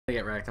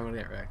get wrecked. I'm gonna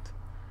get wrecked.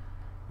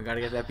 We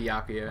gotta get that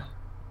Byakuya.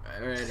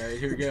 Alright,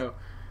 here we go.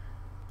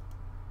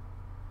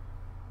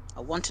 I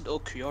wanted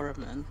Okuyora,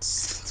 man.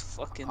 It's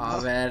fucking.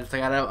 Oh man, it's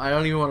like I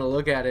don't even want to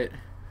look at it.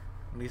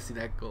 Let me see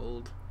that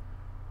gold.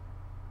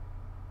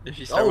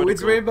 Oh,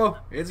 it's rainbow.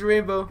 It's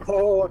rainbow.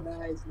 Oh,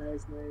 nice.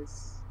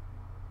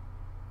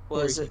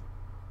 What is it?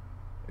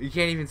 You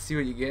can't even see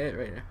what you get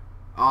right now.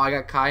 Oh, I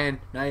got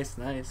Cayenne. Nice.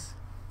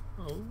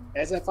 Oh.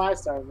 It's a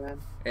 5-star, man.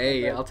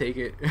 Hey, I'll take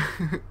it.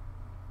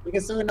 You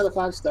can still get another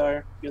 5-star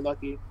if you're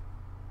lucky.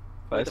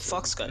 Where the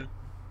fox guy?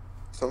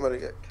 Somebody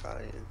get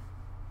Cayenne.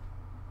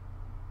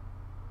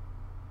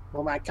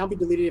 Well, my account be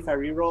deleted if I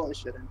reroll. It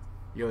shouldn't.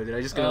 Yo, did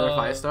I just get another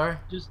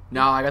 5-star?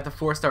 No, I got the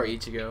 4-star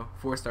Ichigo.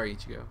 4-star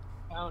Ichigo.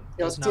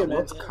 Yo, steal,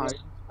 man.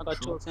 I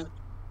got 2 of them.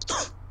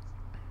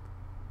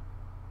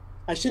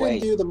 I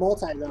shouldn't do the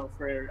multi though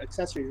for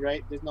accessories,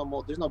 right? There's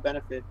no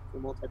benefit for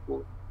multi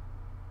pool.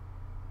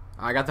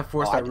 I got the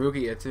 4-star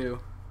Rukia too.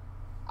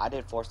 I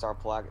did 4-star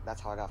plug.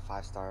 That's how I got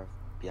 5-star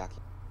Byakuya.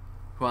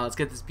 Come on, let's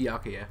get this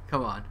Byakuya.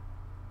 Come on.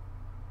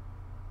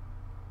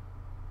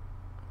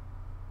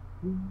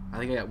 I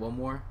think I got one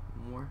more.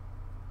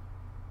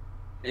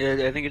 Yeah,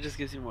 I think it just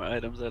gives you more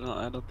items. I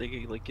don't think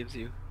it like gives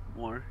you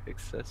more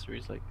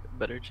accessories, like a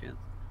better chance.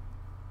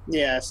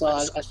 Yeah, so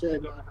I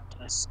should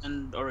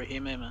send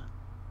Orihime, man.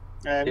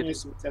 I'm gonna do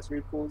some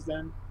accessory pools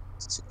then.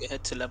 To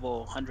head to level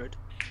 100.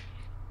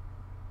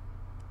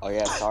 Oh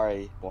yeah,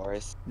 sorry,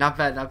 Boris. Not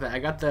bad. I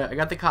got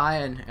the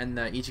Cayenne and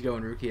the Ichigo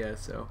and Rukia,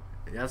 so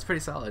that's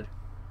pretty solid.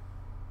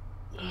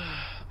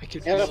 I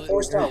could have a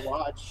 4-star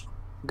watch.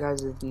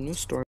 Guys, the new store.